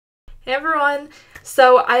Hey everyone!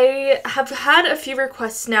 So I have had a few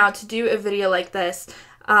requests now to do a video like this,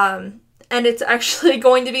 and it's actually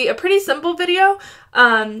going to be a pretty simple video,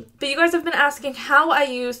 but you guys have been asking how I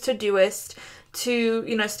use Todoist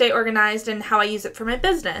to, stay organized and how I use it for my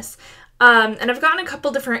business. And I've gotten a couple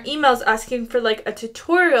different emails asking for like a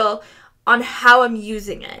tutorial on how I'm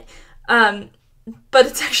using it. But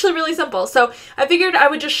it's actually really simple. So I figured I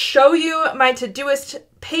would just show you my Todoist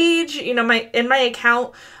page, in my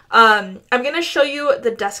account. I'm going to show you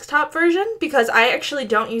the desktop version because I actually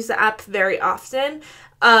don't use the app very often.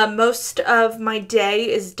 Most of my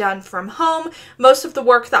day is done from home. Most of the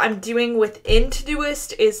work that I'm doing within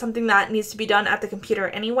Todoist is something that needs to be done at the computer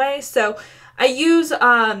anyway. So I use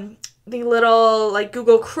the little like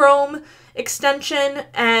Google Chrome extension,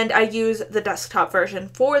 and I use the desktop version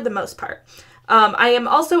for the most part. I am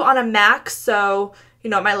also on a Mac, so it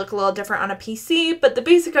might look a little different on a PC, but the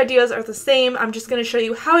basic ideas are the same. I'm just going to show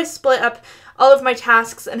you how I split up all of my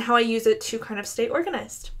tasks and how I use it to kind of stay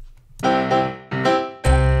organized.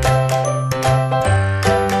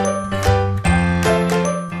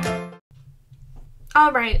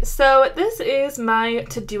 Alright, so this is my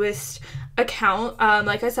Todoist account.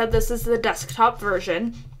 Like I said, this is the desktop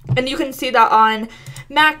version, and you can see that on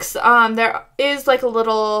Macs, there is like a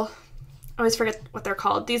little... I always forget what they're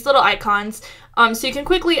called, these little icons, so you can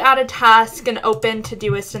quickly add a task and open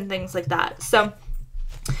Todoist and things like that. So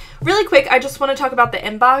really quick, I just want to talk about the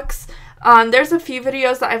inbox. There's a few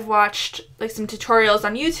videos that I've watched, like some tutorials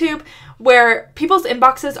on YouTube, where people's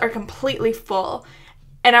inboxes are completely full,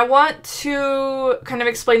 and I want to kind of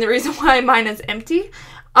explain the reason why mine is empty.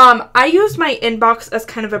 I use my inbox as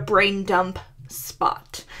kind of a brain dump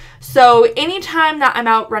spot. So anytime that I'm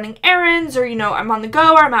out running errands, or I'm on the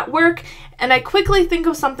go, or I'm at work, and I quickly think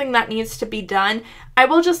of something that needs to be done, I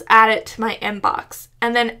will just add it to my inbox.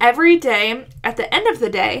 And then every day, at the end of the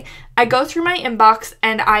day, I go through my inbox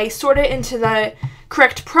and I sort it into the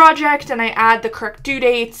correct project, and I add the correct due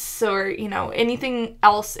dates, or anything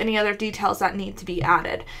else, any other details that need to be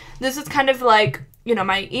added. This is kind of like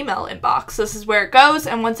my email inbox. This is where it goes,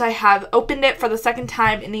 and once I have opened it for the second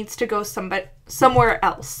time, it needs to go somewhere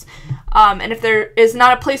else. And if there is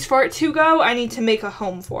not a place for it to go, I need to make a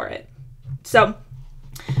home for it. So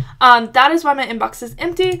that is why my inbox is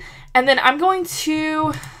empty. And then I'm going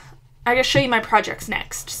to, I guess, show you my projects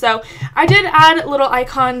next. So I did add little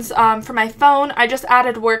icons for my phone. I just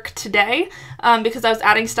added work today because I was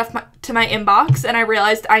adding stuff to my inbox, and I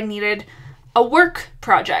realized I needed a work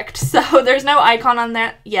project. So there's no icon on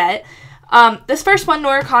that yet. This first one,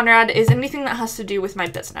 Nora, Conrad, is anything that has to do with my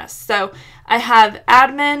business. So I have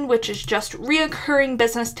admin, which is just reoccurring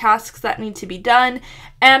business tasks that need to be done,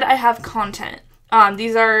 and I have content.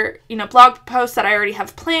 These are, blog posts that I already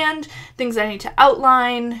have planned, things I need to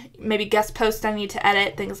outline, maybe guest posts I need to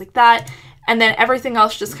edit, things like that. And then everything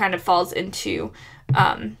else just kind of falls into,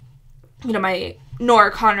 my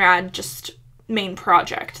Nora, Conrad, just main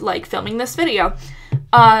project, like filming this video.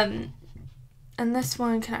 And this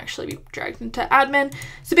one can actually be dragged into admin.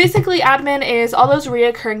 So basically admin is all those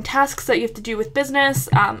reoccurring tasks that you have to do with business,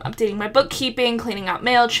 updating my bookkeeping, cleaning out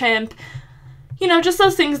MailChimp, just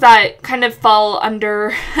those things that kind of fall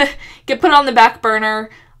under, get put on the back burner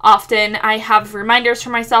often. I have reminders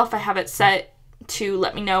for myself. I have it set to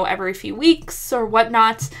let me know every few weeks or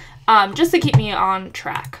whatnot, just to keep me on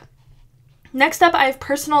track. Next up, I have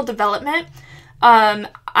personal development.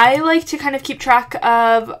 I like to kind of keep track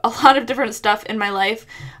of a lot of different stuff in my life.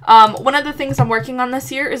 One of the things I'm working on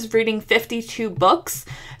this year is reading 52 books.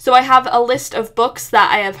 So I have a list of books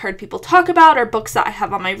that I have heard people talk about, or books that I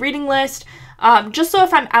have on my reading list. Just so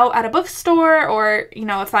if I'm out at a bookstore, or,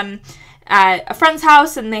 if I'm at a friend's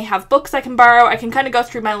house and they have books I can borrow, I can kind of go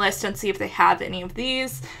through my list and see if they have any of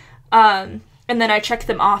these. And then I check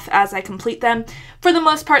them off as I complete them. For the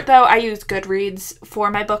most part, though, I use Goodreads for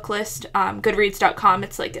my book list. Goodreads.com,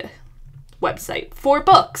 it's like a website for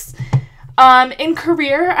books. In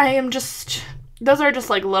career, those are just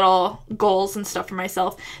like little goals and stuff for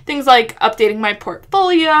myself. Things like updating my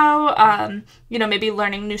portfolio, maybe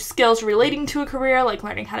learning new skills relating to a career, like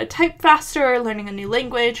learning how to type faster, learning a new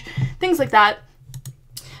language, things like that.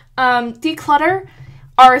 Declutter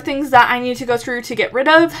are things that I need to go through to get rid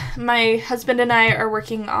of. My husband and I are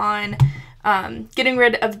working on getting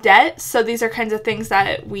rid of debt, so these are kinds of things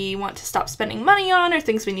that we want to stop spending money on, or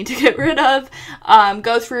things we need to get rid of,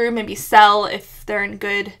 go through, maybe sell if they're in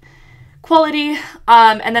good quality,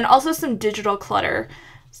 and then also some digital clutter,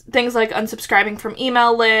 things like unsubscribing from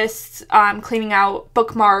email lists, cleaning out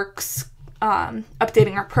bookmarks,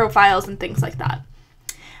 updating our profiles, and things like that.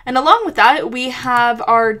 And along with that, we have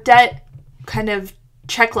our debt kind of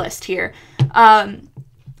checklist here.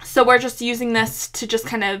 So we're just using this to just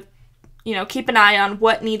kind of, you know, keep an eye on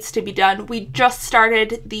what needs to be done. We just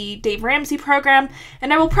started the Dave Ramsey program,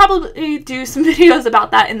 and I will probably do some videos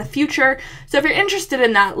about that in the future. So if you're interested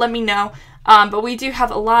in that, let me know. But we do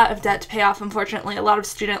have a lot of debt to pay off, unfortunately, a lot of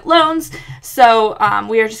student loans. So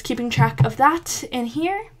we are just keeping track of that in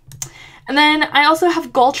here. And then I also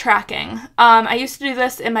have goal tracking. I used to do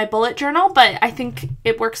this in my bullet journal, but I think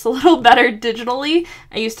it works a little better digitally.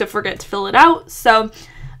 I used to forget to fill it out. So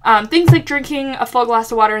things like drinking a full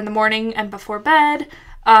glass of water in the morning and before bed.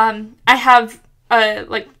 I have a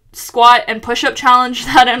like squat and push-up challenge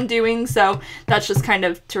that I'm doing, so that's just kind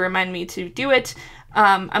of to remind me to do it.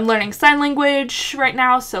 I'm learning sign language right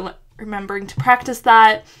now, so remembering to practice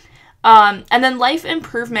that. And then life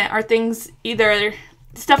improvement are things, either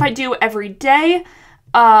stuff I do every day.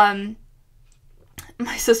 My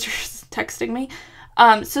sister's texting me.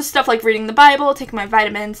 So stuff like reading the Bible, taking my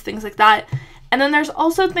vitamins, things like that. And then there's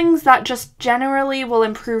also things that just generally will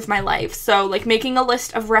improve my life. So like making a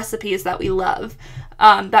list of recipes that we love.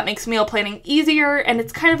 That makes meal planning easier, and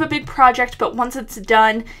it's kind of a big project, but once it's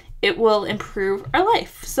done, it will improve our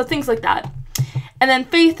life. So things like that. And then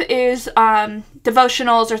faith is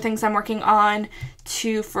devotionals or things I'm working on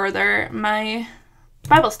to further my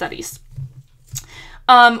Bible studies.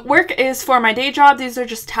 Work is for my day job. These are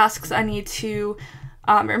just tasks I need to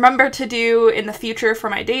remember to do in the future for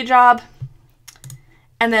my day job.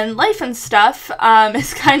 And then life and stuff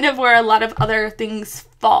is kind of where a lot of other things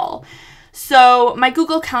fall. So my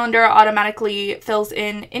Google Calendar automatically fills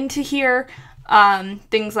into here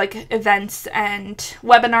things like events and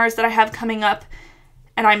webinars that I have coming up,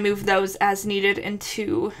 and I move those as needed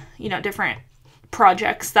into, you know, different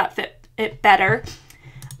projects that fit it better.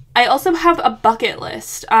 I also have a bucket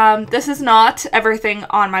list. This is not everything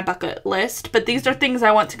on my bucket list, but these are things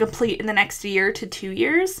I want to complete in the next year to 2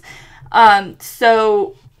 years.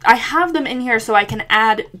 So I have them in here so I can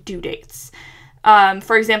add due dates.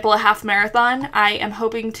 For example, a half marathon, I am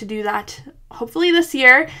hoping to do that hopefully this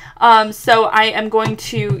year. So I am going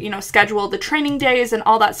to, you know, schedule the training days and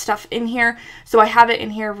all that stuff in here. So I have it in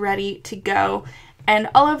here ready to go, and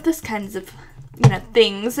all of this kinds of, you know,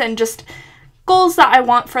 things and just goals that I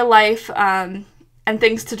want for life, and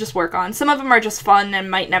things to just work on. Some of them are just fun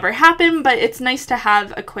and might never happen, but it's nice to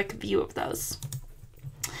have a quick view of those.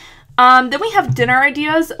 Then we have dinner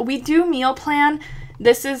ideas. We do meal plan.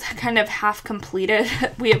 This is kind of half completed.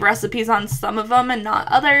 We have recipes on some of them and not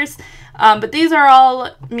others. But these are all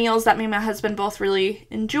meals that me and my husband both really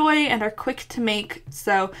enjoy and are quick to make.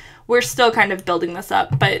 So we're still kind of building this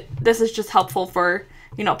up, but this is just helpful for,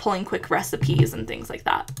 you know, pulling quick recipes and things like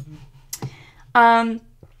that.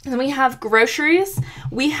 Then we have groceries.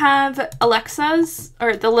 We have Alexa's,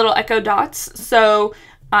 or the little Echo Dots. So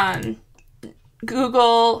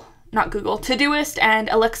ToDoist and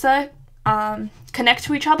Alexa connect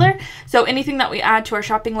to each other. So anything that we add to our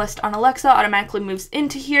shopping list on Alexa automatically moves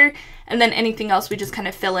into here, and then anything else we just kind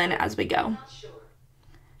of fill in as we go.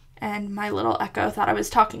 And my little Echo thought I was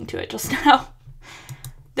talking to it just now.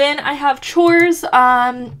 Then I have chores. We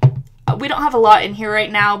don't have a lot in here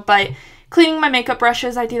right now, but cleaning my makeup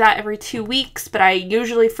brushes, I do that every 2 weeks, but I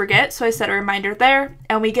usually forget, so I set a reminder there.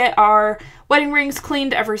 And we get our wedding rings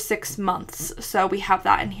cleaned every 6 months, so we have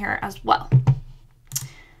that in here as well.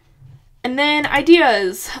 And then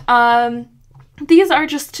ideas. These are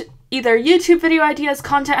just either YouTube video ideas,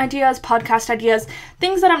 content ideas, podcast ideas,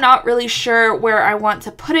 things that I'm not really sure where I want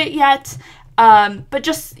to put it yet, but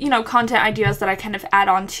just, you know, content ideas that I kind of add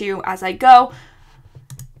on to as I go.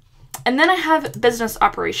 And then I have business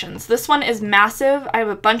operations. This one is massive. I have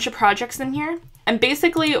a bunch of projects in here, and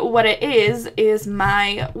basically what it is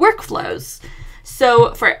my workflows.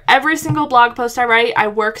 So for every single blog post I write, I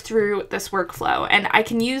work through this workflow, and I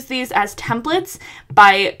can use these as templates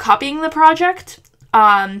by copying the project.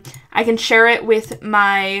 I can share it with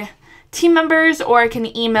my team members, or I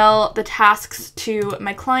can email the tasks to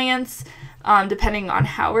my clients, depending on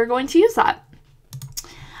how we're going to use that.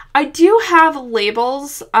 I do have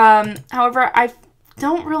labels, however, I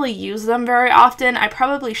don't really use them very often. I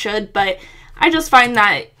probably should, but I just find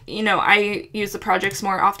that, you know, I use the projects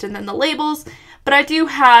more often than the labels. But I do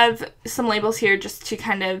have some labels here just to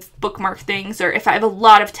kind of bookmark things, or if I have a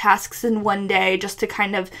lot of tasks in one day, just to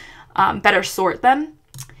kind of better sort them.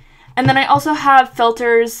 And then I also have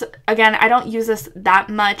filters. Again, I don't use this that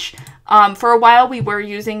much. For a while, we were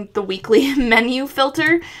using the weekly menu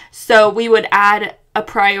filter, so we would add a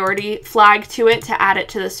priority flag to it to add it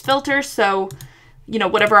to this filter. So, you know,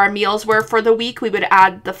 whatever our meals were for the week, we would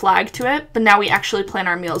add the flag to it. But now we actually plan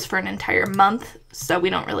our meals for an entire month, so we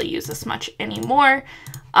don't really use this much anymore.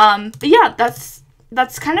 But yeah,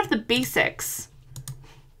 that's kind of the basics.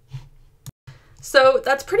 So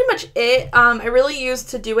that's pretty much it. I really use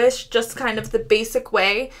Todoist just kind of the basic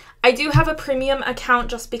way. I do have a premium account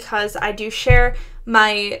just because I do share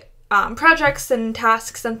my projects and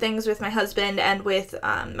tasks and things with my husband and with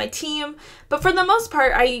my team. But for the most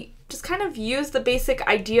part, I just kind of use the basic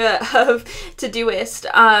idea of Todoist.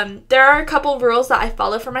 There are a couple rules that I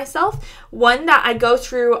follow for myself. One, that I go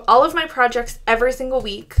through all of my projects every single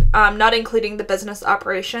week, not including the business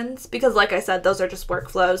operations, because like I said, those are just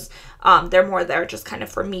workflows. They're more there just kind of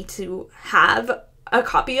for me to have a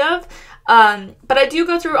copy of. But I do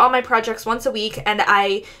go through all my projects once a week, and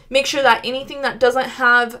I make sure that anything that doesn't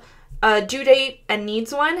have a due date and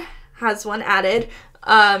needs one has one added.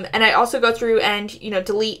 And I also go through and, you know,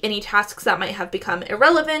 delete any tasks that might have become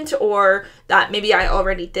irrelevant or that maybe I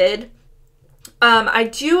already did. I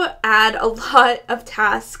do add a lot of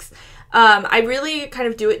tasks. I really kind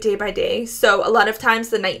of do it day by day. So a lot of times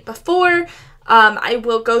the night before, I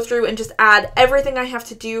will go through and just add everything I have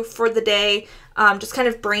to do for the day, just kind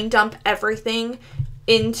of brain dump everything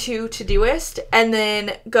into Todoist, and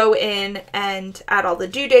then go in and add all the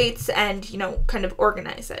due dates and, you know, kind of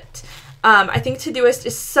organize it. I think Todoist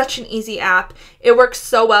is such an easy app. It works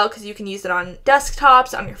so well because you can use it on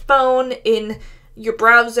desktops, on your phone, in your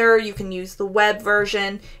browser. You can use the web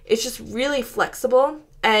version. It's just really flexible.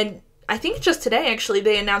 And I think just today, actually,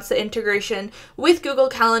 they announced the integration with Google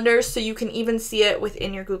Calendar, so you can even see it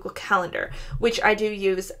within your Google Calendar, which I do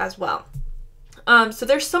use as well. So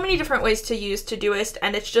there's so many different ways to use Todoist,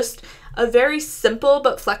 and it's just a very simple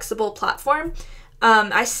but flexible platform.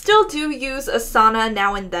 I still do use Asana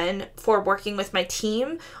now and then for working with my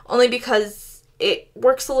team, only because it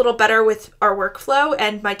works a little better with our workflow,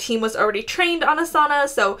 and my team was already trained on Asana,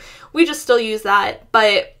 so we just still use that.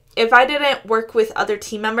 But if I didn't work with other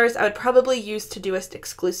team members, I would probably use Todoist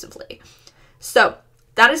exclusively. So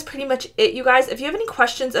that is pretty much it, you guys. If you have any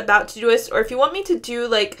questions about Todoist, or if you want me to do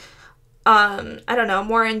like, I don't know,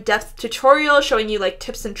 more in-depth tutorial showing you like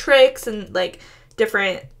tips and tricks and like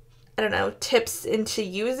different, I don't know, tips into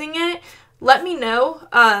using it, let me know.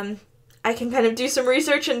 I can kind of do some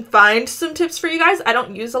research and find some tips for you guys. I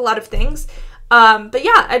don't use a lot of things. But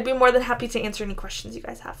yeah, I'd be more than happy to answer any questions you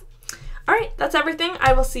guys have. All right, that's everything.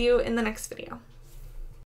 I will see you in the next video.